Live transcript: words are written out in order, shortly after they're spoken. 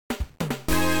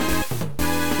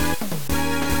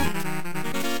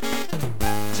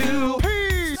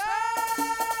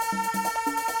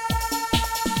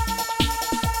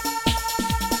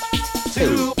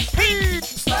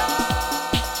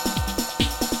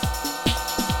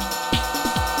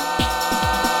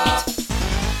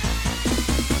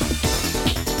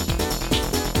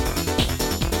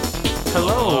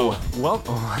Well,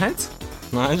 what?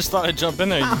 I just thought I'd jump in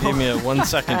there. You gave me a 1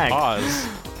 second pause.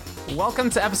 Welcome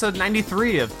to episode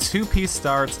 93 of Two Piece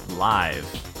Starts Live.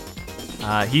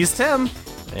 He's Tim.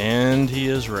 And he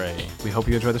is Ray. We hope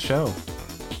you enjoy the show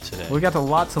today. We got a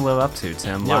lot to live up to,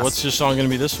 Tim. Yeah, what's your song going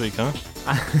to be this week, huh?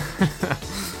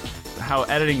 How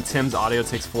editing Tim's audio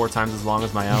takes 4 times as long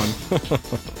as my own.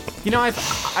 You know,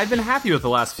 I've been happy with the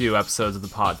last few episodes of the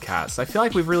podcast. I feel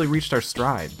like we've really reached our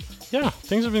stride. Yeah,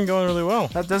 things have been going really well.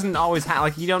 That doesn't always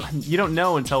like you don't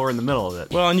know until we're in the middle of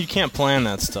it. Well, and you can't plan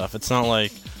that stuff. It's not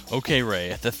like, okay, Ray,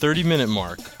 at the 30-minute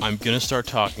mark, I'm going to start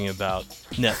talking about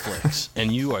Netflix,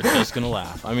 and you are just going to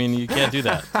laugh. I mean, you can't do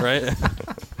that, right?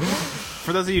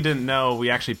 For those of you who didn't know, we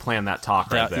actually planned that talk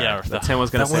right there. Yeah, that Tim was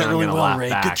going to say, I'm going to laugh Ray.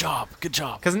 back. Good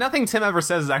job. Because nothing Tim ever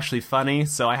says is actually funny,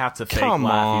 so I have to fake Come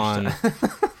laugh on. each time.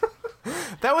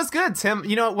 That was good, Tim.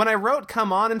 You know, when I wrote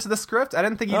 "come on" into the script, I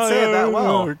didn't think you'd say it that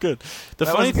well. No, good. The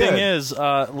That funny was thing good. is,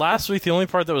 last week, the only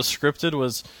part that was scripted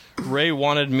was Ray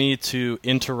wanted me to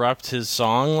interrupt his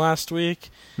song last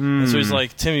week. And so he's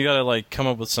like, Tim, you got to come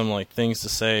up with some things to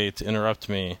say to interrupt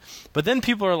me. But then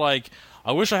people are like,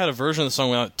 I wish I had a version of the song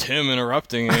without Tim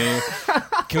interrupting me.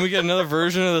 Can we get another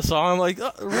version of the song? I'm like,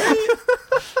 Ray,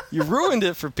 you ruined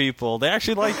it for people. They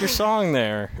actually like your song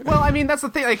there. Well, I mean, that's the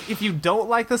thing. If you don't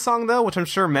like the song, though, which I'm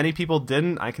sure many people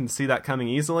didn't, I can see that coming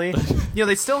easily.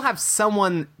 They still have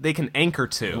someone they can anchor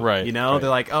to. Right. Right. They're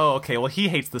like, oh, okay, well, he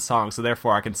hates the song, so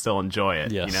therefore I can still enjoy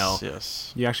it. Yes, Yes.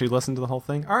 yes. You actually listened to the whole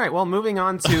thing? All right, well, moving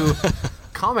on to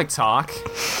comic talk.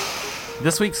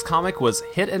 This week's comic was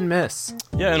Hit and Miss.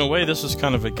 Yeah, in a way, this was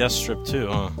kind of a guest strip, too,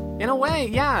 huh? In a way,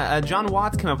 yeah. John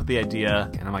Watts came up with the idea,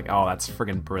 and I'm like, oh, that's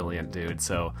friggin' brilliant, dude.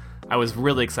 So I was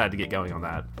really excited to get going on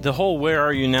that. The whole Where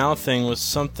Are You Now thing was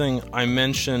something I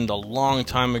mentioned a long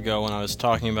time ago when I was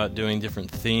talking about doing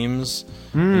different themes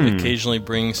and occasionally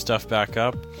bringing stuff back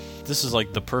up. This is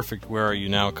the perfect Where Are You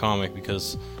Now comic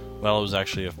because, well, it was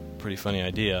actually a pretty funny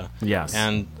idea. Yes.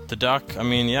 And the Duck, I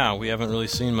mean, yeah, we haven't really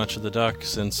seen much of the Duck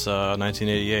since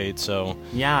 1988, so...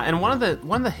 Yeah, and one of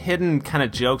the hidden kind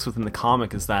of jokes within the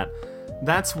comic is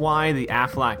that's why the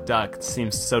Aflac Duck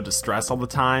seems so distressed all the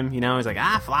time. He's like,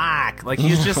 Aflac!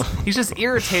 He's just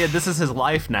irritated. This is his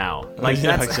life now. Yeah,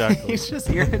 exactly. He's just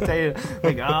irritated.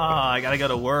 I gotta go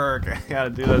to work. I gotta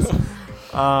do this.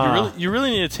 You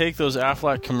really need to take those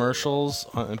Aflac commercials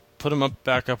and put them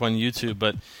back up on YouTube,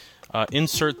 but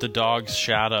insert the dog's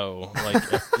shadow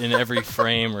in every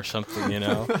frame or something,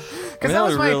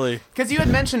 Because you had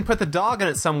mentioned put the dog in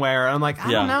it somewhere, and I'm like,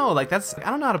 I don't know, I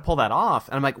don't know how to pull that off.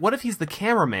 And I'm like, what if he's the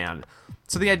cameraman?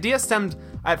 So the idea stemmed.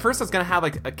 At first, I was gonna have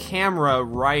a camera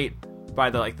right by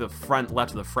the front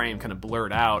left of the frame, kind of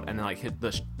blurred out, and then hit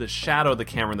the shadow of the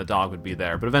camera and the dog would be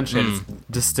there. But eventually, I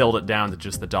just distilled it down to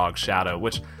just the dog's shadow,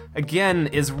 which again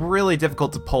is really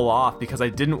difficult to pull off because I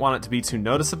didn't want it to be too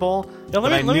noticeable. Yeah,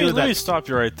 let me stop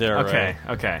you right there. Okay,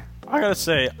 Ray. okay. I gotta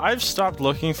say, I've stopped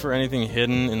looking for anything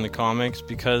hidden in the comics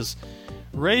because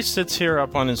Ray sits here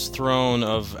up on his throne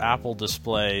of Apple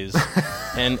displays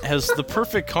and has the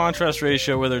perfect contrast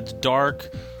ratio, whether it's dark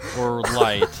or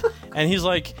light. And he's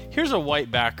like, here's a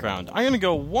white background. I'm going to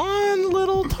go one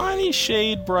little tiny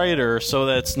shade brighter so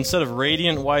that instead of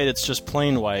radiant white, it's just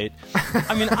plain white.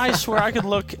 I mean, I swear I could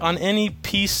look on any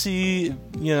PC,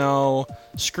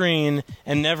 screen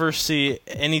and never see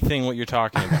anything what you're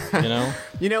talking about,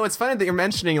 It's funny that you're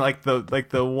mentioning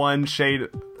the one shade.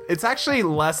 It's actually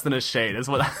less than a shade, is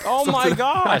what. Oh my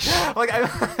gosh!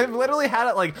 I've literally had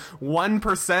it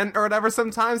 1% or whatever.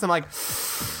 Sometimes I'm like,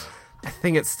 I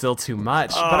think it's still too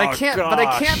much, but I can't. Gosh. But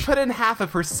I can't put in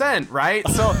 0.5%, right?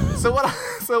 So what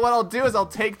I'll do is I'll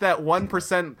take that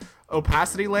 1%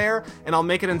 opacity layer and I'll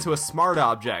make it into a smart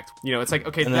object. It's like,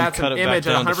 okay, that's an image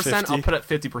at 100%. I'll put it at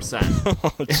 50%. Oh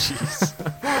jeez.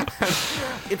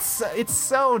 It's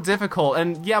so difficult,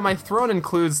 and yeah, my throne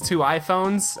includes 2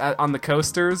 iPhones on the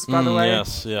coasters. By the way,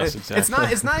 yes, exactly.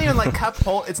 It's not even cup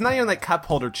hold. It's not even cup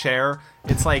holder chair.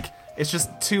 It's just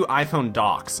 2 iPhone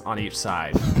docks on each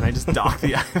side, and I just dock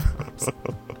the iPhones.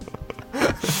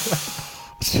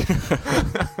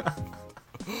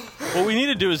 What we need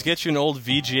to do is get you an old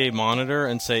VGA monitor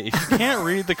and say, if you can't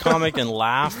read the comic and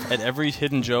laugh at every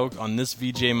hidden joke on this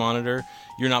VGA monitor,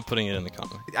 you're not putting it in the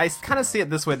comic. I kind of see it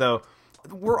this way, though.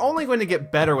 We're only going to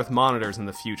get better with monitors in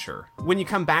the future. When you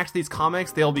come back to these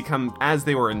comics, they'll become as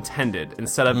they were intended,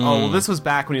 instead of, this was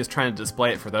back when he was trying to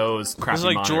display it for those crappy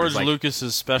monitors. This is George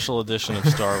Lucas's special edition of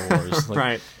Star Wars.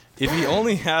 Right. If he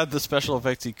only had the special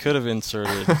effects he could have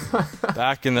inserted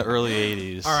back in the early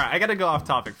 80s. All right, I got to go off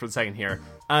topic for a second here.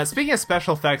 Speaking of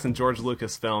special effects in George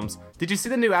Lucas films, did you see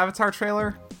the new Avatar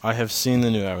trailer? I have seen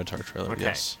the new Avatar trailer, Okay.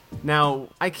 yes. Now,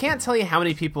 I can't tell you how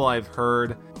many people I've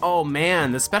heard, oh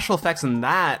man, the special effects in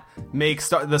that make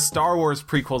the Star Wars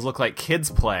prequels look like kids'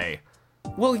 play.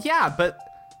 Well, yeah, but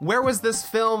where was this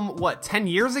film, 10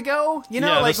 years ago? You know,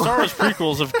 Yeah, like the Star Wars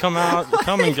prequels have come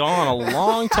and gone a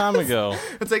long time ago.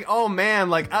 It's like, oh man,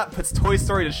 like, puts Toy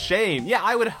Story to shame. Yeah,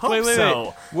 I would hope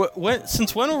so.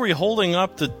 Since when were we holding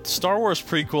up the Star Wars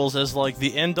prequels as, like,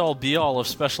 the end-all, be-all of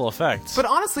special effects? But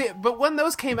honestly, when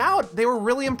those came out, they were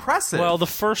really impressive. Well, the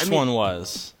first one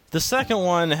was. The second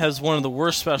one has one of the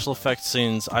worst special effects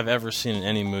scenes I've ever seen in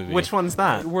any movie. Which one's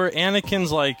that? Where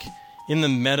Anakin's, like, in the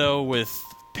meadow with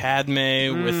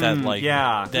Padme with that, like,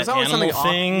 that animal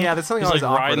thing. Yeah, there's something He's, always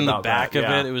like, awkward riding about the back that, of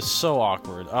yeah. it. It was so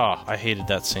awkward. Oh, I hated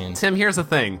that scene. Tim, here's the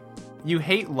thing. You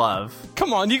hate love.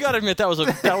 Come on, you gotta admit that was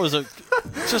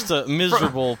just a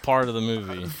miserable part of the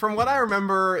movie. From what I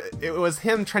remember, it was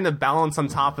him trying to balance on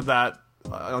top of that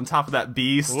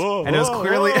beast, and it was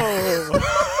clearly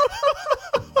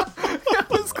it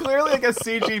was clearly like a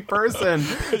CG person.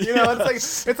 You know,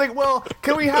 it's like, well,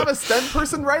 can we have a stunt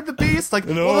person ride the beast? Like,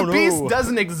 well, the beast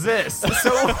doesn't exist,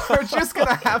 so we're just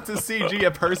gonna have to CG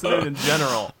a person in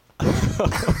general.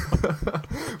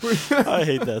 I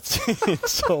hate that scene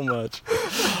so much.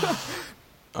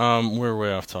 We're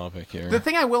way off topic here. The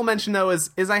thing I will mention though is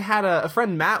I had a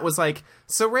friend, Matt, was like,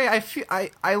 so Ray,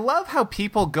 I love how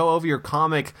people go over your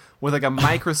comic with like a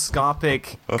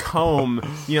microscopic comb.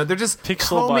 You know, they're just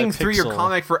Pixel combing by through your pixel.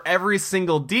 comic for every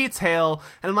single detail.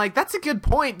 And I'm like, that's a good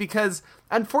point, because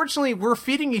unfortunately we're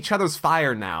feeding each other's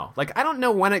fire now. Like, I don't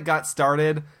know when it got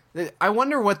started. I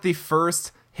wonder what the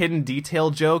first hidden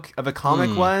detail joke of a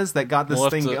comic was that got this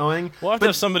thing going. We'll have to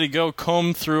have somebody go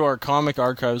comb through our comic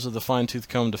archives with a fine-tooth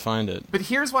comb to find it. But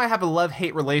here's why I have a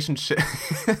love-hate relationship.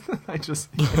 I just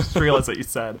realized what you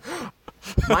said.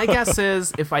 My guess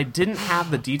is if I didn't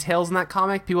have the details in that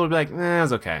comic, people would be like, it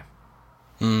was okay.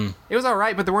 It was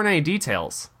alright, but there weren't any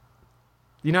details.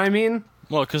 You know what I mean?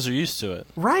 Well, because they're used to it.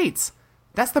 Right.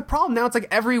 That's the problem. Now it's like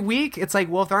every week, it's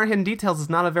like, well, if there aren't hidden details, it's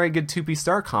not a very good 2-piece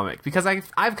Start comic. Because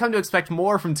I've come to expect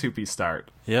more from 2-piece Start.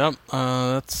 Yep,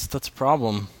 that's a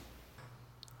problem.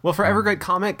 Well, for every great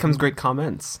comic comes great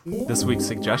comments. This week's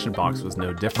suggestion box was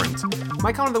no different.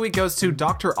 My comment of the week goes to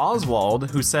Dr.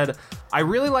 Oswald, who said, I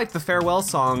really liked the farewell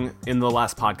song in the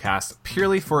last podcast,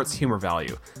 purely for its humor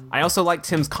value. I also liked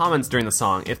Tim's comments during the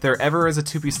song. If there ever is a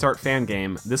 2-piece Start fan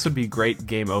game, this would be great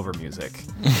game over music.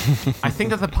 I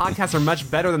think that the podcasts are much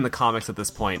better than the comics at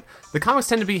this point. The comics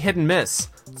tend to be hit and miss.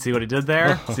 See what he did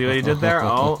there? See what he did there?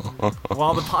 Oh.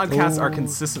 While the podcasts are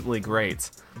consistently great.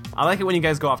 I like it when you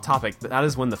guys go off topic, but that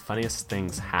is when the funniest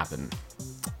things happen.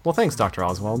 Well, thanks, Dr.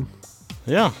 Oswald.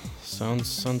 Yeah,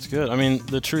 sounds good. I mean,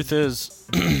 the truth is,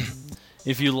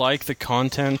 if you like the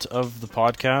content of the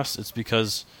podcast, it's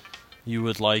because you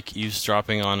would like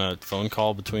eavesdropping on a phone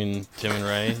call between Tim and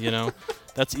Ray, you know?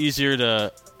 That's easier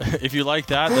to... If you like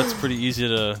that, that's pretty easy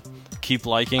to keep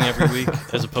liking every week,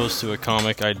 as opposed to a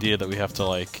comic idea that we have to,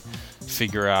 like,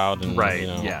 figure out and, Right, you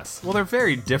know... yes. Well, they're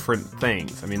very different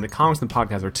things. I mean, the comics and the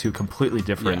podcast are two completely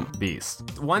different beasts.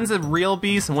 One's a real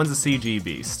beast and one's a CG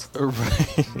beast.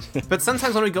 Right. But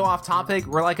sometimes when we go off topic,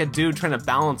 we're like a dude trying to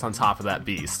balance on top of that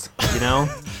beast, you know?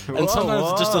 And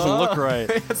sometimes it just doesn't look right.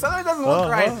 Sometimes it doesn't look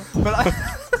right, but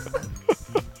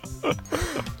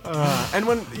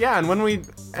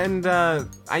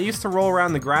I used to roll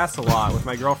around the grass a lot with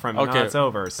my girlfriend, but now Okay. it's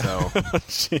over, so.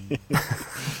 Gee.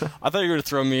 I thought you were going to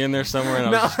throw me in there somewhere, and I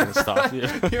was just going to stop you.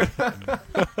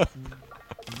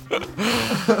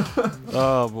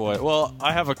 Oh, boy. Well,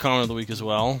 I have a comment of the week as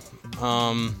well.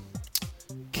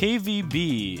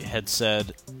 KVB had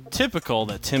said, typical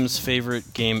that Tim's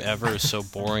favorite game ever is so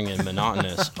boring and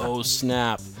monotonous. Oh,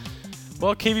 snap.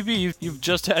 Well, KVB, you've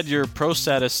just had your pro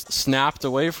status snapped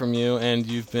away from you, and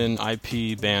you've been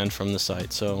IP banned from the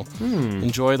site, so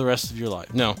enjoy the rest of your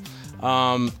life. No.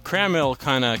 Crammill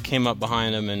kind of came up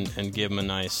behind him and gave him a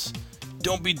nice,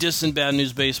 don't be dissing Bad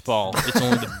News Baseball. It's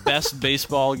only the best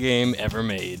baseball game ever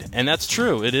made. And that's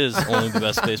true. It is only the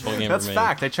best baseball game That's ever made.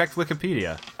 fact. I checked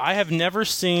Wikipedia. I have never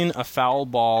seen a foul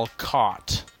ball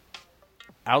caught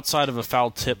outside of a foul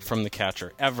tip from the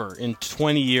catcher, ever, in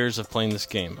 20 years of playing this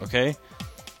game, okay?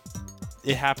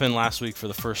 It happened last week for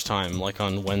the first time, like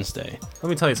on Wednesday. Let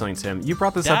me tell you something, Tim. You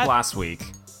brought this up last week.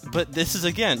 But this is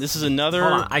another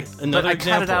Hold on. I example.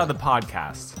 cut it out of the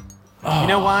podcast. You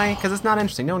know why? Because it's not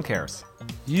interesting. No one cares.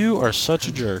 You are such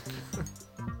a jerk.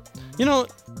 You know,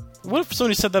 what if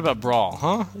somebody said that about Brawl,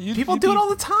 huh? People do it all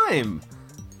the time.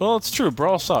 Well, it's true.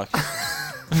 Brawl sucks.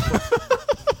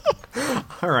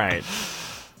 All right.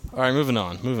 All right, moving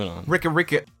on.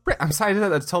 Ricka. I'm sorry,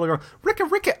 that's totally wrong.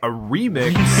 Ricka, a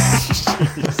remix.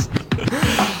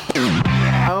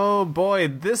 Oh boy,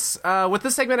 this with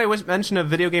this segment I mentioned a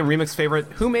video game remix favorite,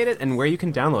 who made it, and where you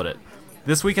can download it.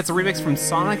 This week it's a remix from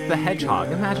Sonic the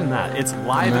Hedgehog. Imagine that. It's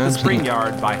Live at the Spring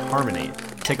Yard by Harmony.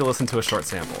 Take a listen to a short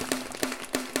sample.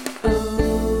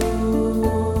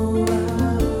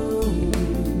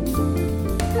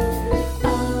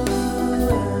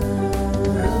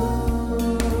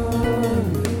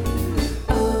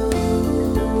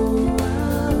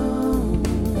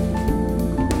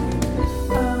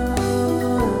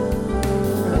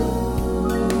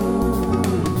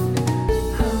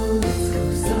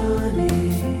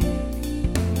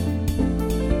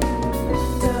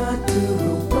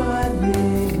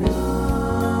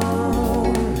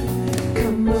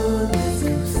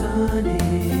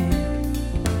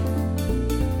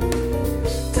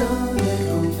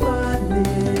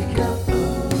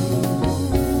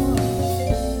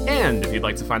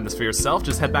 To find this for yourself,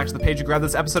 just head back to the page you grabbed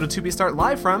this episode of 2B Start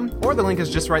live from, or the link is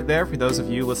just right there for those of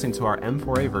you listening to our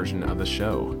M4A version of the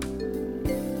show.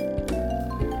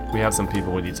 We have some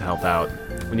people we need to help out.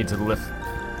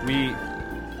 We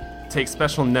take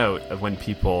special note of when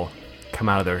people come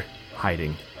out of their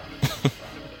hiding.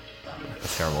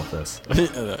 That's terrible at this.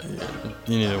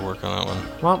 You need to work on that one.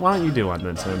 Well, why don't you do one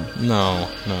then, Tim? No.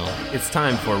 It's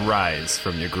time for Rise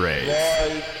from Your Grave.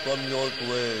 Rise from your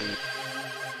grave.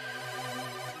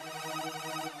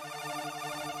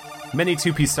 Many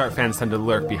 2-Piece Start fans tend to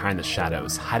lurk behind the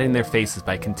shadows, hiding their faces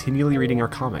by continually reading our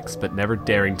comics, but never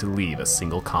daring to leave a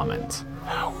single comment.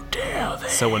 How dare they?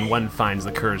 So when one finds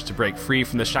the courage to break free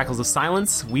from the shackles of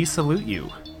silence, we salute you.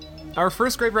 Our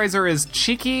first Grave Riser is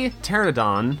Cheeky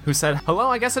Pteranodon, who said, "Hello,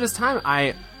 I guess it is time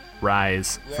I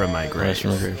rise from my grave,"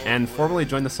 and formally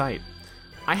joined the site.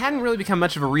 I hadn't really become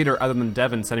much of a reader other than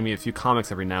Devin sending me a few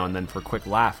comics every now and then for a quick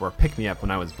laugh or a pick-me-up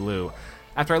when I was blue.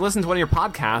 After I listened to one of your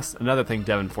podcasts, another thing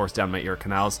Devin forced down my ear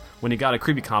canals, when he got a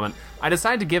creepy comment, I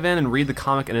decided to give in and read the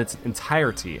comic in its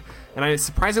entirety. And I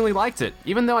surprisingly liked it,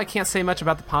 even though I can't say much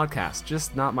about the podcast.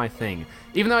 Just not my thing.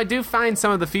 Even though I do find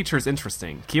some of the features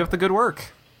interesting. Keep up the good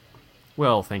work.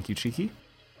 Well, thank you, Cheeky.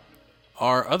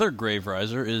 Our other Grave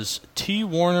Riser is T.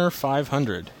 Warner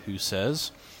 500, who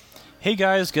says, "Hey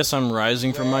guys, guess I'm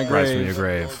rising from my grave." Rise from your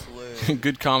grave.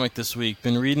 Good comic this week.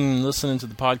 Been reading and listening to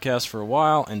the podcast for a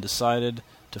while and decided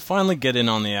to finally get in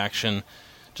on the action.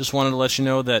 Just wanted to let you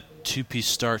know that 2-Piece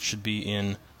Start should be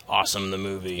in Awesome the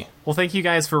Movie. Well, thank you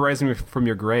guys for rising from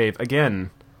your grave. Again,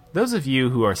 those of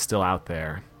you who are still out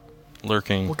there.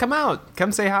 Lurking. Well, come out.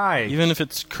 Come say hi. Even if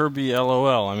it's Kirby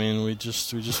LOL. I mean, we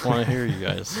just want to hear you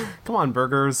guys. Come on,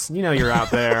 burgers. You know you're out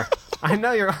there. I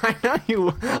know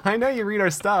you read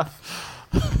our stuff.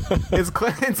 It's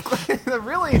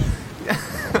really.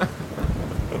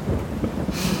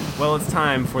 Well, it's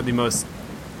time for the most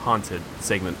haunted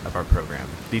segment of our program,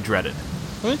 the dreaded.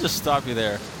 Let me just stop you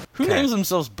there. Who Okay. names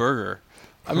themselves Burger?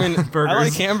 I mean, Burgers. I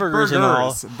like hamburgers and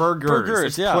all. Burgers.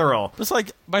 It's yeah. plural. It's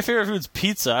like my favorite food's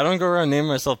pizza. I don't go around naming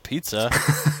myself pizza,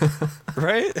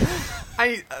 right?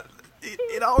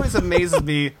 It always amazes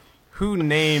me who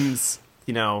names.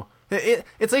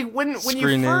 It's like when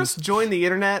you first join the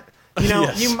internet.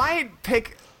 Yes. You might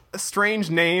pick a strange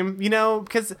name,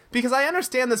 because I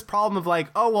understand this problem of like,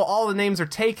 oh, well, all the names are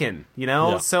taken,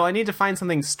 Yeah. so I need to find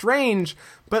something strange,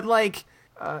 but like,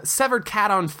 Severed Cat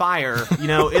on Fire,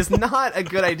 is not a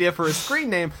good idea for a screen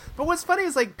name. But what's funny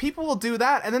is like, people will do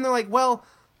that, and then they're like, well,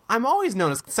 I'm always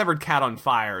known as Severed Cat on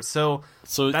Fire, so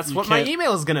that's what my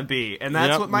email is going to be, and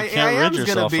that's what my AIM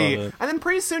is going to be. And then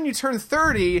pretty soon you turn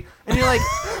 30, and you're like,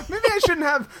 maybe I shouldn't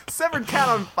have Severed Cat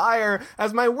on Fire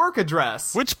as my work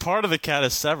address. Which part of the cat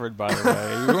is severed, by the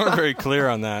way? You weren't very clear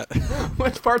on that.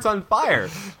 Which part's on fire?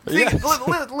 See, Yes.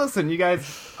 listen, you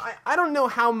guys, I don't know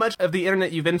how much of the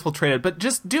internet you've infiltrated, but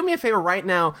just do me a favor right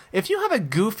now. If you have a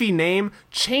goofy name,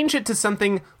 change it to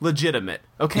something legitimate,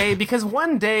 okay? Because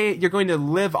one day you're going to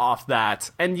live off that,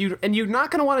 and you're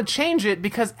not going to want to change it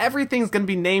because everything's going to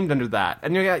be named under that,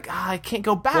 and you're like, I can't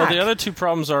go back. Well, the other two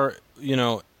problems are,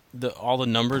 all the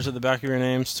numbers at the back of your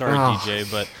name. Sorry, DJ,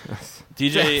 but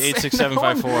DJ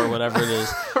 86754, whatever it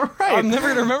is. Right. I'm never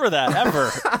gonna remember that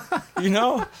ever.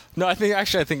 No, I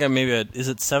think I maybe is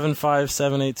it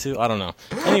 75782? I don't know.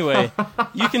 Anyway,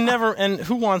 you can never. And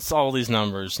who wants all these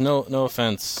numbers? No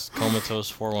offense, Comatose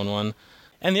 411.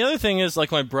 And the other thing is,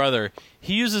 like my brother,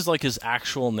 he uses like his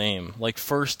actual name, like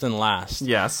first and last.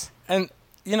 Yes. And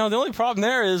the only problem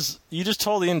there is you just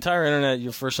told the entire internet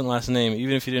your first and last name,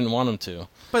 even if you didn't want them to.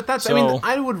 But that's, So-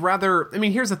 I would rather,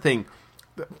 here's the thing.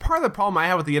 part of the problem I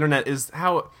have with the internet is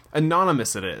how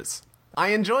anonymous it is. I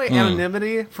enjoy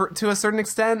anonymity to a certain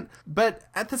extent, but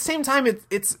at the same time,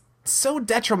 it's so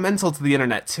detrimental to the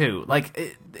internet too.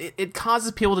 Like it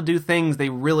causes people to do things they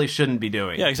really shouldn't be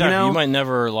doing. Yeah, exactly. You know? You might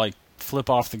never like flip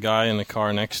off the guy in the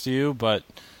car next to you, but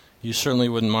you certainly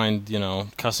wouldn't mind,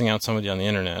 cussing out somebody on the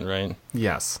internet, right?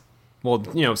 Yes. Well,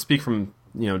 speak from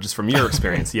just from your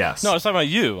experience. Yes. No, I'm talking about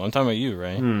you. I'm talking about you,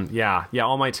 right? Yeah.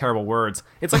 All my terrible words.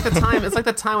 It's like the time. It's like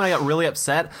the time when I got really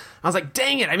upset. I was like,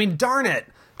 "Dang it! I mean, darn it!"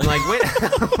 I'm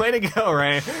like, way to go,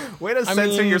 Ray. Way to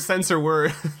censor your censor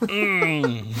word.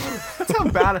 That's how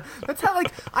bad. That's how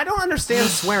I don't understand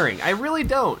swearing. I really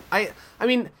don't. I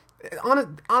mean,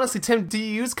 honestly, Tim, do you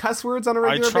use cuss words on a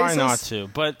regular basis? I try not to,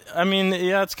 but I mean,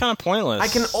 yeah, it's kind of pointless. I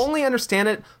can only understand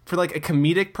it for a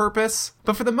comedic purpose,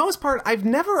 but for the most part, I've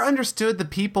never understood the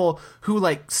people who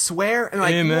swear and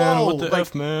hey man, whoa, what the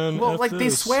F, man? Well, F they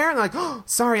swear and they're like, oh,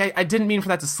 sorry, I didn't mean for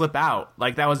that to slip out.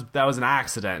 That was an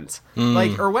accident.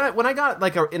 Or when I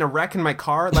got in a wreck in my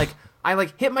car,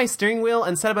 I hit my steering wheel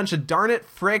and said a bunch of darn it,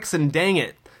 fricks, and dang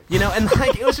it. And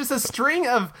it was just a string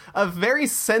of very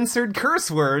censored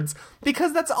curse words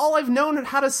because that's all I've known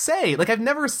how to say. I've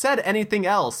never said anything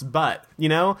else but,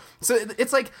 So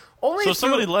it's only. So if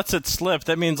somebody lets it slip,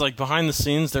 that means behind the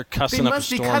scenes they're cussing up a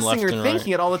storm left and right. They must be cussing or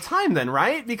thinking it all the time then,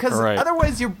 right? Because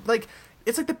otherwise you're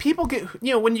it's the people get,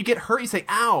 when you get hurt you say,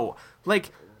 ow.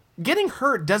 Getting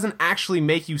hurt doesn't actually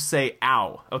make you say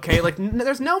ow, okay?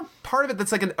 There's no part of it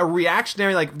that's a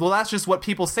reactionary, well, that's just what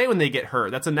people say when they get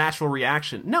hurt. That's a natural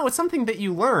reaction. No, it's something that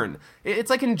you learn. It's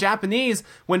like in Japanese,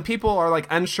 when people are,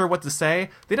 unsure what to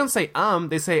say, they don't say,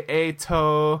 they say,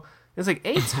 to. It's a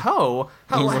toe?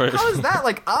 How is that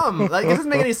it doesn't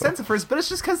make any sense at first, but it's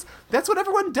just because that's what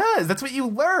everyone does. That's what you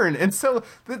learn. And so,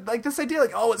 this idea,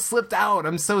 oh, it slipped out.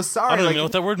 I'm so sorry. I don't even know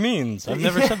what that word means. I've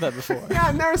never said that before. Yeah,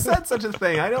 I've never said such a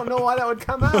thing. I don't know why that would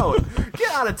come out. Get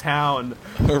out of town.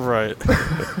 Right.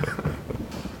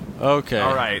 Okay.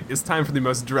 All right. It's time for the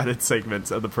most dreaded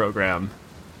segment of the program.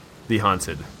 The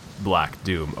Haunted Black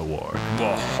Doom Award.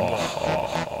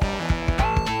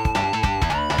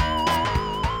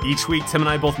 Each week, Tim and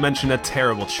I both mention a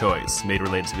terrible choice made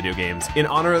related to video games in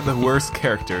honor of the worst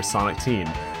character Sonic Team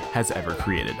has ever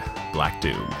created, Black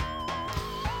Doom.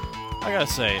 I gotta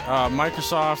say,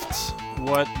 Microsoft,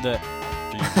 what the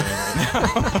are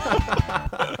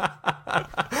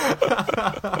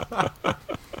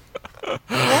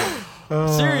you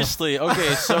doing? Seriously,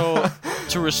 okay, so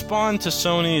to respond to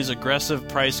Sony's aggressive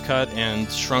price cut and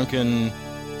shrunken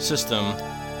system,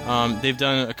 they've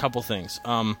done a couple things.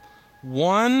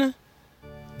 One,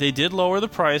 they did lower the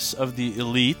price of the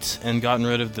Elite and gotten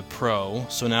rid of the Pro,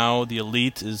 so now the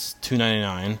Elite is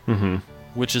 $299,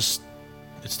 which is,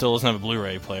 it still doesn't have a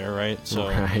Blu-ray player, right? So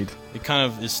it kind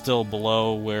of is still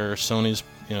below where Sony's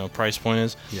price point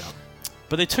is. Yeah.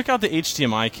 But they took out the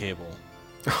HDMI cable.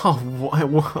 Oh,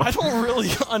 what? I don't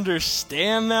really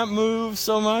understand that move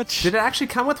so much. Did it actually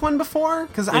come with one before?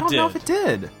 Because I don't know if it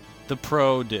did. The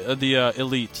Pro did. The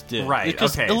Elite did. Right,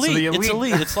 because okay. Elite, so the Elite... it's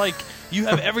Elite. It's like you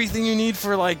have everything you need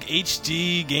for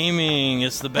HD gaming.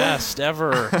 It's the best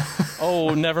ever.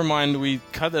 Oh, never mind. We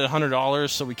cut it $100,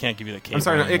 so we can't give you that cable. I'm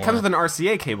sorry. Anymore. It comes with an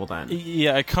RCA cable then.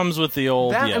 Yeah, it comes with the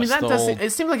old.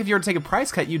 It seems like if you were to take a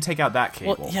price cut, you'd take out that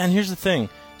cable. Well, yeah, and here's the thing.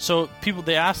 So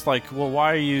they asked well,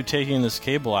 why are you taking this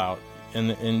cable out?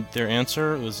 And their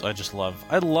answer was, I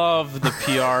love the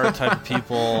PR type of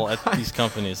people at these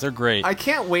companies. They're great. I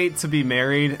can't wait to be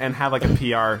married and have a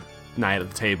PR night at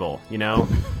the table,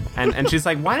 And she's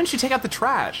like, why didn't you take out the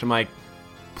trash? I'm like,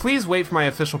 please wait for my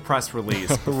official press release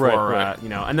before, right.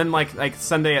 And then like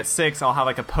Sunday at 6, I'll have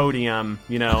a podium,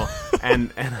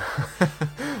 and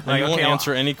I won't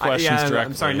answer any questions directly.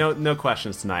 I'm sorry, no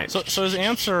questions tonight. So his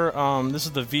answer, this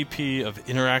is the VP of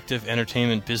Interactive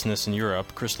Entertainment Business in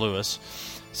Europe, Chris Lewis,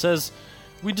 says,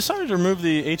 we decided to remove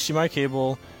the HDMI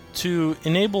cable to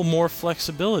enable more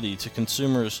flexibility to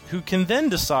consumers who can then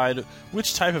decide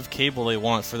which type of cable they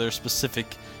want for their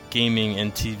specific gaming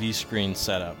and TV screen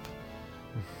setup.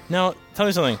 Now, tell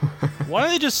me something. Why don't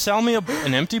they just sell me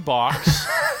an empty box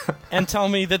and tell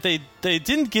me that they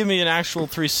didn't give me an actual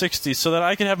 360 so that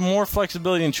I could have more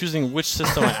flexibility in choosing which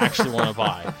system I actually want to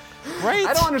buy? Right?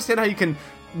 I don't understand how you can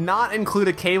not include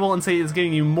a cable and say it's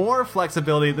giving you more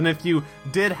flexibility than if you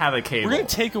did have a cable. We're going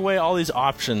to take away all these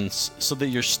options so that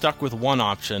you're stuck with one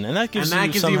option, and that gives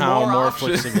you somehow more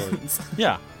flexibility.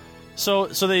 Yeah. So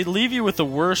they leave you with the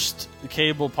worst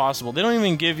cable possible. They don't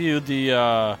even give you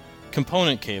the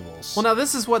component cables. Well, now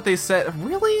this is what they said.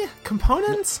 Really?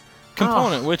 Components?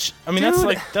 Component, which I mean,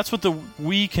 that's what the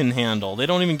Wii can handle. They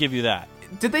don't even give you that.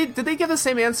 did they give the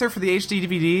same answer for the HD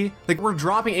DVD? Like, we're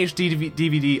dropping HD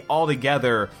DVD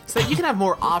altogether so that you can have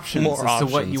more options as to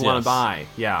what you want to buy.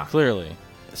 Yeah, clearly.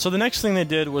 So the next thing they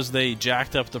did was they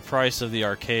jacked up the price of the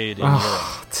arcade in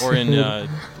Europe, or in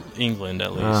England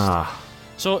at least.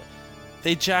 So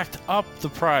they jacked up the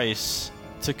price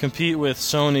to compete with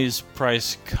Sony's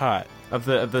price cut. Of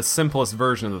the simplest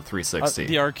version of the 360.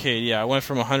 The arcade, yeah. It went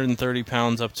from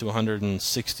 £130 up to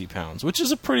 £160, which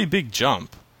is a pretty big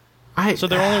jump. So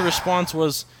their only response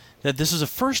was that this is a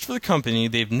first for the company.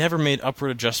 They've never made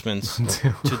upward adjustments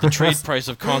to the trade price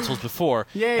of consoles before.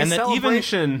 Yay, and that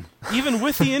celebration! Even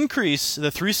with the increase,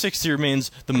 the 360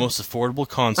 remains the most affordable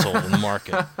console in the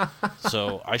market.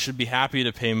 So I should be happy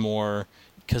to pay more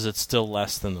because it's still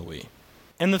less than the Wii.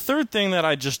 And the third thing that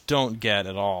I just don't get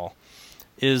at all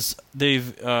is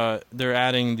they're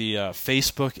adding the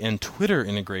Facebook and Twitter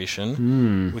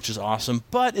integration, which is awesome,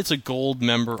 but it's a gold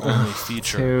member only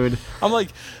feature. Dude. I'm like,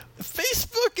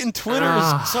 Facebook and Twitter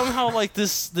is somehow like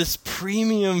this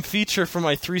premium feature for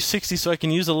my 360, so I can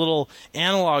use a little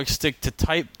analog stick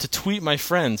to tweet my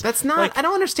friends. That's not. Like, I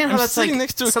don't understand how I'm that's sitting like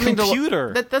next to a something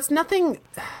computer. That's nothing.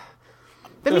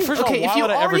 That means, first of all, okay, why if you would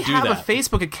I ever already do have that? a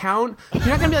Facebook account, you're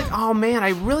not going to be like, oh man, I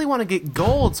really want to get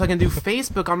gold so I can do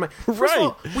Facebook on my... First of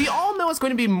all, we all know it's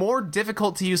going to be more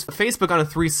difficult to use Facebook on a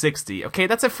 360, okay?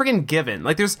 That's a friggin' given.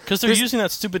 Like, because they're using that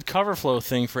stupid cover flow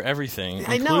thing for everything,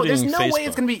 I know, there's no Facebook. way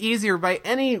it's going to be easier by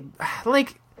any...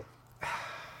 Like...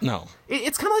 No.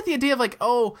 It's kind of like the idea of like,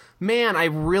 oh man, I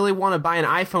really want to buy an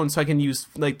iPhone so I can use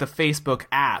like the Facebook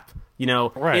app, you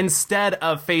know, instead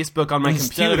of Facebook on my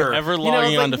computer. Of ever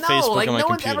logging onto Facebook like, on my no computer.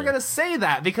 one's ever gonna say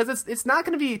that because it's not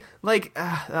gonna be like.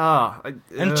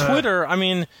 And Twitter, I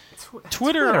mean,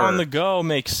 Twitter on the go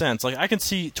makes sense. Like I can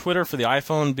see Twitter for the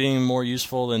iPhone being more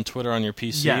useful than Twitter on your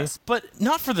PC. Yes, but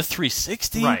not for the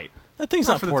 360. Right. That thing's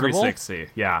not for portable. the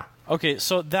 360. Yeah. Okay,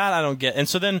 so that I don't get. And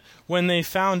so then when they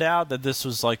found out that this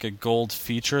was like a gold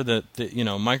feature, that you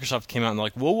know, Microsoft came out and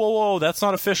like, whoa, that's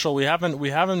not official. We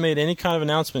haven't made any kind of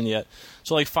announcement yet.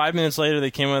 So like 5 minutes later,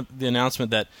 they came out with the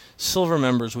announcement that silver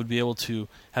members would be able to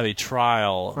have a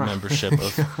trial membership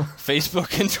of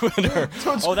Facebook and Twitter.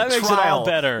 So that makes it all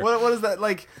better. What is that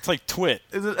like? It's like Twit.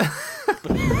 Is it?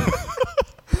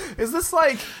 Is this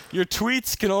like your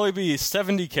tweets can only be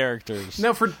 70 characters?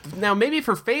 Now maybe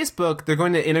for Facebook they're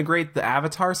going to integrate the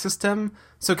avatar system.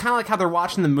 So kind of like how they're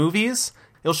watching the movies,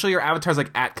 it'll show your avatars like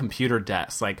at computer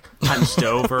desks, like hunched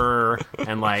over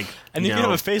and like. And you can have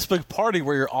a Facebook party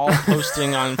where you're all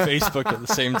posting on Facebook at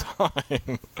the same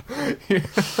time.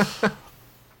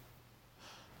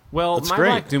 Well, That's my great.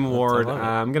 Black Doom Award,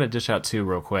 I'm gonna dish out two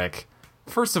real quick.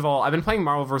 First of all, I've been playing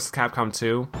Marvel vs. Capcom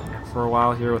 2 for a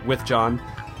while here with John.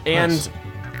 And, nice.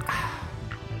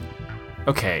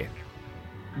 Okay,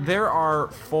 there are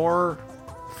 4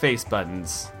 face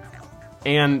buttons,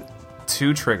 and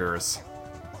 2 triggers,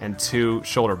 and 2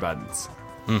 shoulder buttons.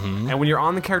 Mm-hmm. And when you're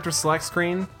on the character select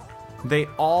screen, they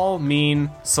all mean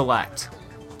select.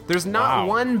 There's not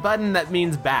one button that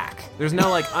means back. There's no,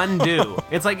 like, undo.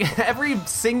 It's like every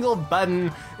single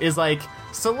button is, like,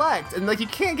 select, and like you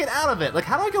can't get out of it. Like,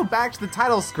 how do I go back to the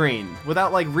title screen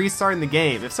without like restarting the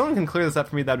game? If someone can clear this up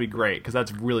for me, that'd be great, because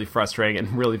that's really frustrating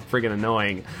and really friggin'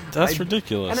 annoying. That's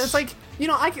ridiculous. And it's like, you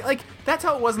know, that's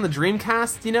how it was in the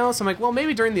Dreamcast, you know. So I'm like, well,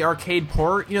 maybe during the arcade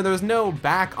port, you know, there was no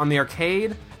back on the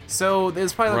arcade, so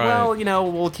it's probably like, well, you know,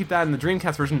 we'll keep that in the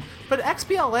Dreamcast version. But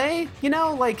XBLA, you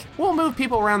know, like, we'll move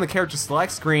people around the character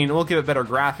select screen, and we'll give it better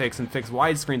graphics and fix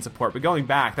widescreen support. But going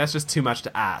back, that's just too much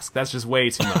to ask. That's just way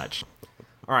too much.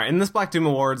 All right, and this Black Doom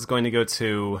Award is going to go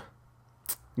to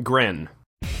Grin.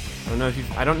 I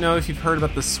don't know if you've heard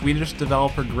about the Swedish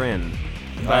developer Grin.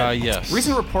 But yes.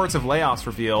 Recent reports of layoffs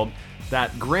revealed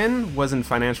that Grin was in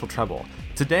financial trouble.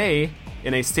 Today,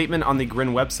 in a statement on the Grin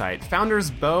website, founders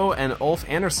Bo and Ulf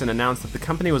Anderson announced that the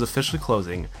company was officially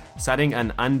closing, citing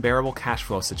an unbearable cash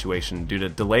flow situation due to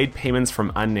delayed payments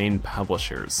from unnamed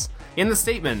publishers. In the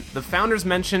statement, the founders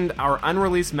mentioned our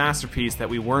unreleased masterpiece that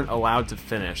we weren't allowed to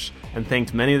finish, and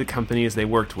thanked many of the companies they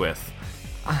worked with.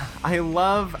 I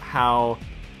love how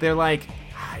they're like,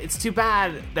 it's too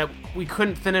bad that we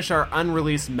couldn't finish our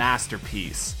unreleased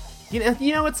masterpiece. You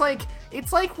know, it's like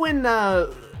when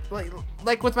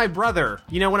like with my brother.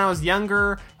 You know, when I was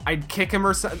younger, I'd kick him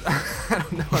or something. I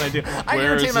don't know what I do. I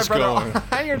irritate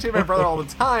my brother all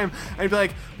the time. I'd be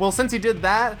like, well, since you did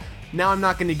that, now I'm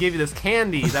not going to give you this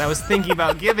candy that I was thinking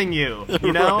about giving you,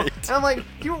 you know? Right. And I'm like,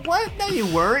 you what? No, you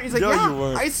weren't. He's like, No, yeah, you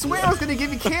weren't. I swear I was going to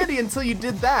give you candy until you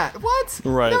did that. What?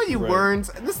 Right, No, you right. weren't.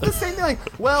 And this is the same thing.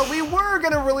 Like, well, we were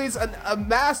going to release a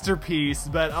masterpiece,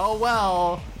 but oh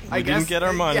well. We didn't get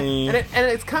our money. Yeah. And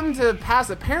it's come to pass.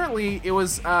 Apparently, it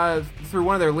was through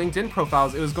one of their LinkedIn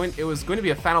profiles. It was going to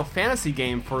be a Final Fantasy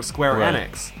game for Square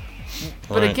Enix.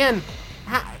 But again,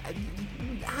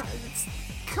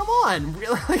 come on,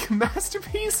 really? Like,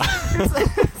 masterpiece?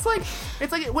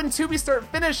 It's like when To Be Start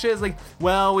finishes, like,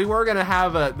 well, we were gonna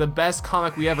have the best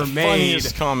comic we ever made,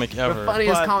 funniest comic ever, but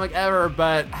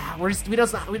we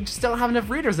just don't have enough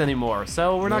readers anymore,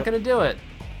 so we're not gonna do it.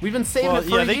 We've been saving it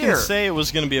for a year. They can say it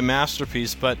was going to be a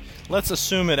masterpiece, but let's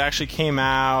assume it actually came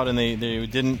out and they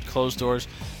didn't close doors.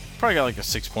 Probably got like a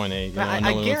 6.8. You know,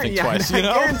 I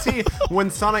guarantee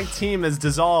when Sonic Team is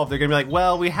dissolved, they're going to be like,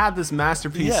 well, we had this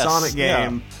masterpiece Sonic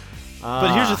game. Yeah.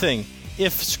 But here's the thing.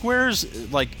 If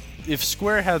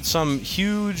Square had some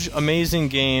huge, amazing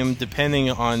game depending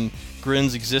on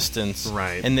Grin's existence,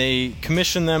 and they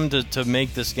commissioned them to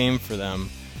make this game for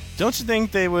them, don't you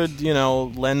think they would,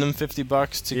 lend them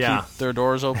 $50 to keep their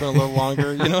doors open a little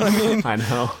longer? You know what I mean? I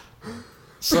know.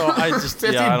 So I just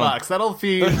 $50. That'll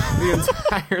feed the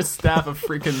entire staff of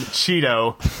freaking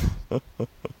Cheeto.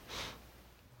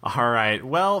 All right.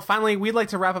 Well, finally, we'd like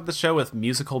to wrap up the show with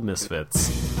musical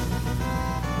misfits.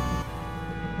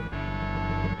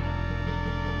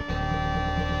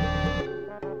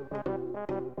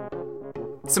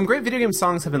 Some great video game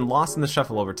songs have been lost in the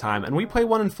shuffle over time, and we play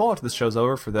one in full after the show's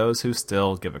over for those who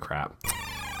still give a crap.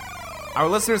 Our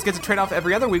listeners get to trade off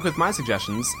every other week with my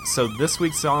suggestions, so this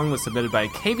week's song was submitted by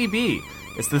KVB.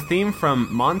 It's the theme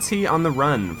from Monty on the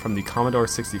Run from the Commodore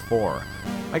 64.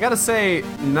 I gotta say,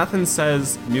 nothing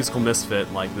says musical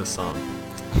misfit like this song.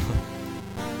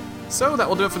 So that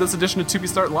will do it for this edition of To Be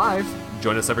Start Live.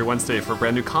 Join us every Wednesday for a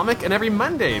brand new comic, and every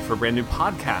Monday for a brand new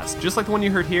podcast, just like the one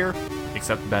you heard here,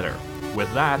 except better.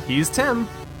 With that, he's Tim.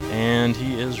 And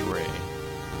he is Ray.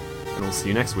 And we'll see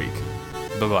you next week.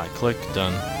 Bye-bye. Click.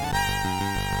 Done.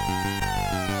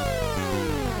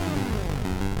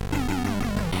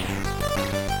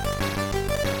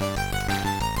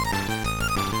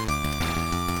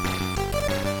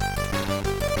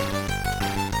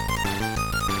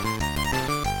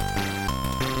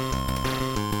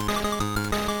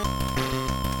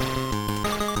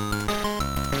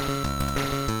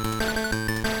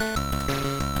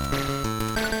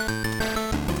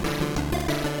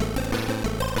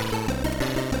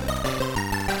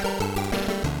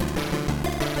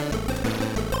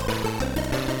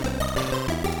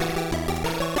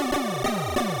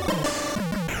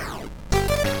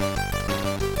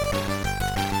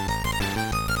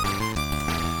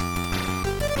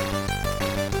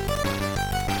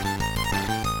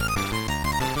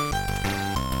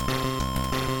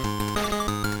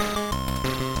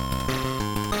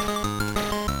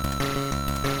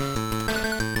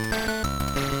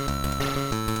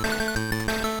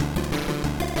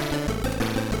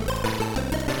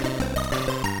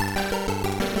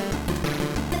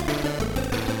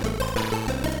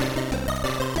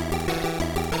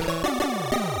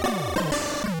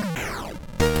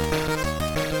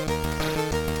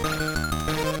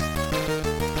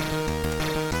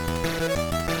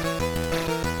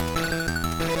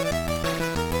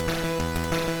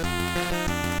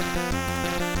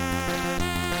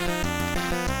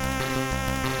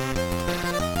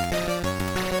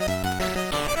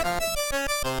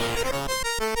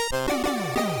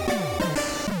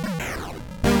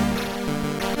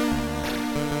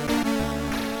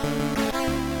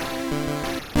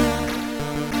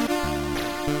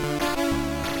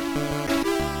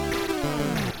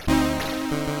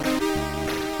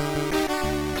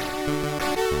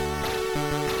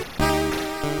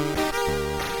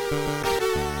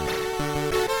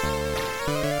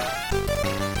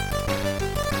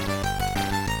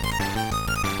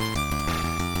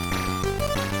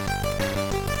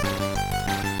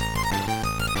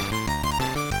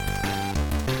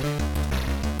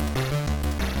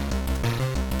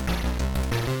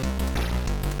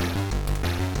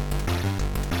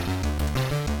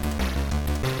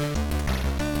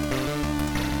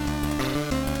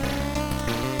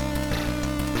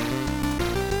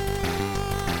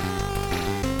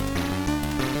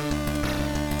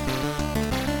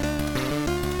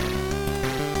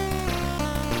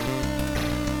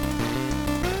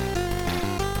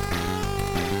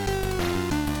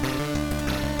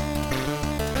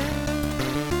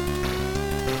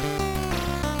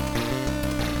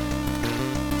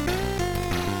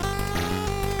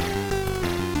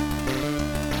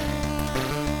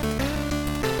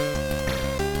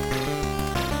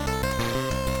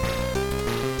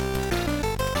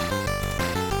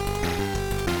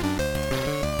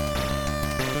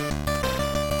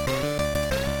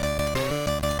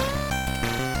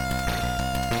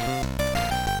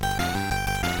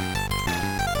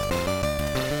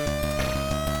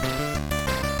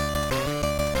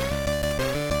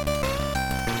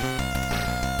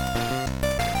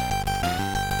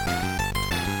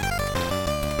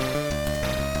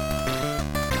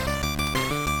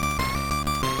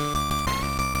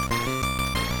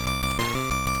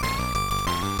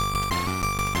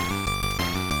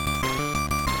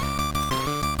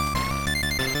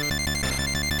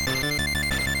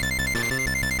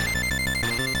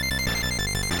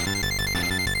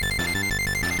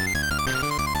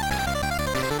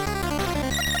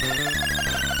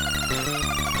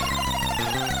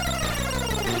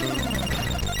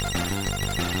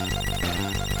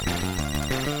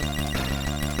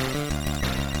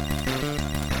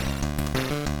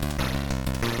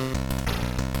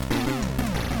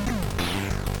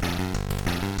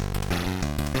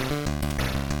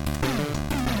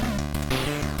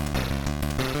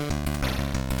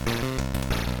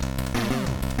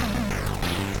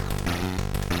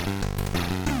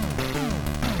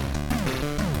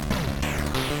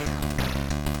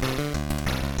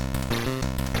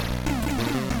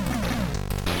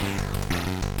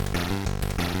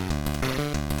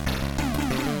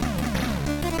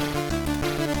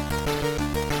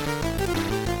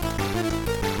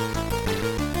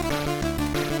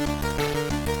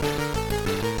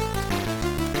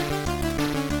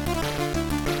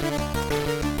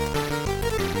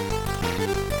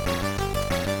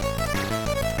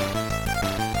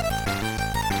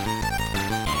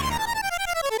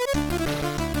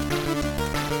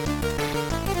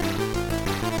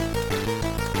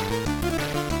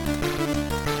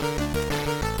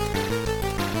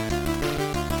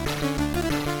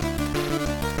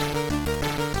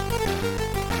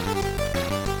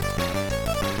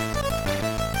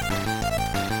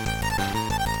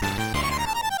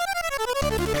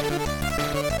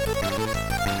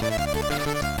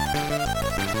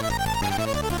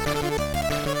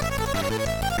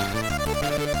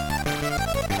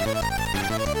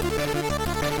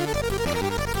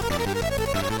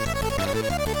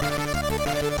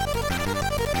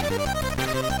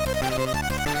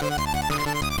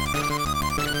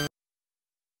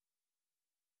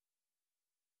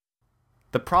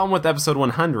 The problem with episode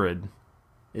 100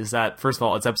 is that, first of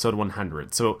all, it's episode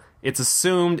 100, so it's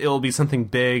assumed it will be something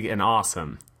big and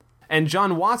awesome. And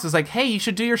John Watts was like, hey, you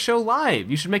should do your show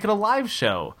live. You should make it a live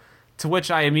show. To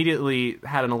which I immediately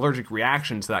had an allergic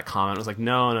reaction to that comment. I was like,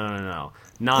 no.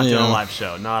 Not doing a live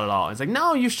show. Not at all. It's like,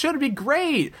 no, you should. It'd be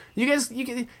great. You guys,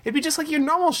 it'd be just like your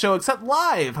normal show, except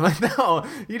live. I'm like, no,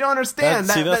 you don't understand.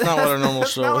 That's not what a normal show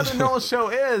is. That's not what a normal show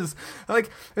is. Like,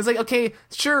 it's like, okay,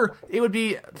 sure, it would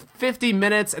be 50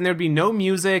 minutes, and there'd be no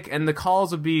music, and the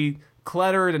calls would be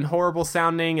cluttered and horrible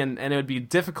sounding, and it would be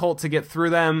difficult to get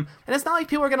through them. And it's not like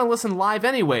people are going to listen live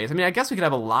anyways. I mean, I guess we could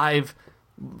have a live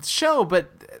show, but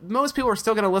most people are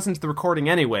still going to listen to the recording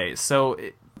anyways. So,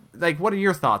 like, what are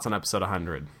your thoughts on episode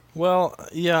 100? Well,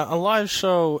 yeah, a live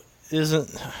show isn't...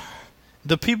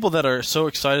 The people that are so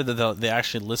excited that they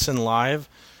actually listen live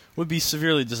would be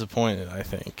severely disappointed, I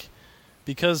think.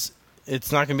 Because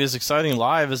it's not going to be as exciting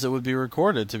live as it would be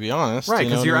recorded, to be honest. Right,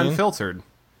 because you're unfiltered.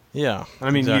 Yeah,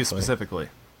 I mean, exactly. You specifically.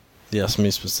 Yes,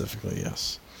 me specifically,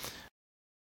 yes.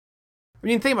 I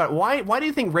mean, think about it. Why do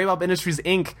you think Ray-Bob Industries,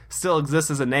 Inc. still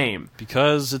exists as a name?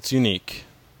 Because it's unique.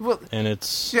 Well, and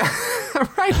it's... Yeah,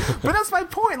 right. But that's my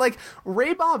point. Like,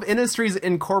 Ray-Bob Industries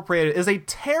Incorporated is a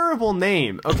terrible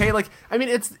name, okay? Like, I mean,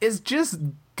 it's just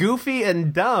goofy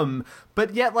and dumb,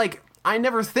 but yet, like, I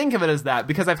never think of it as that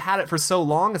because I've had it for so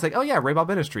long. It's like, oh yeah, Ray-Bob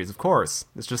Industries, of course.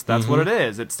 It's just, that's what it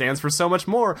is. It stands for so much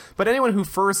more. But anyone who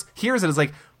first hears it is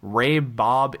like,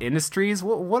 Ray-Bob Industries?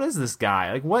 What is this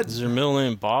guy? Like, what? Is your middle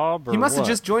name Bob, or he must what? have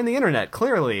just joined the internet,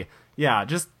 clearly. Yeah,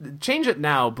 just change it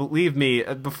now, believe me,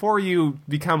 before you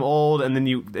become old and then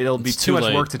it'll be too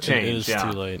much work to change. It is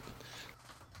too late.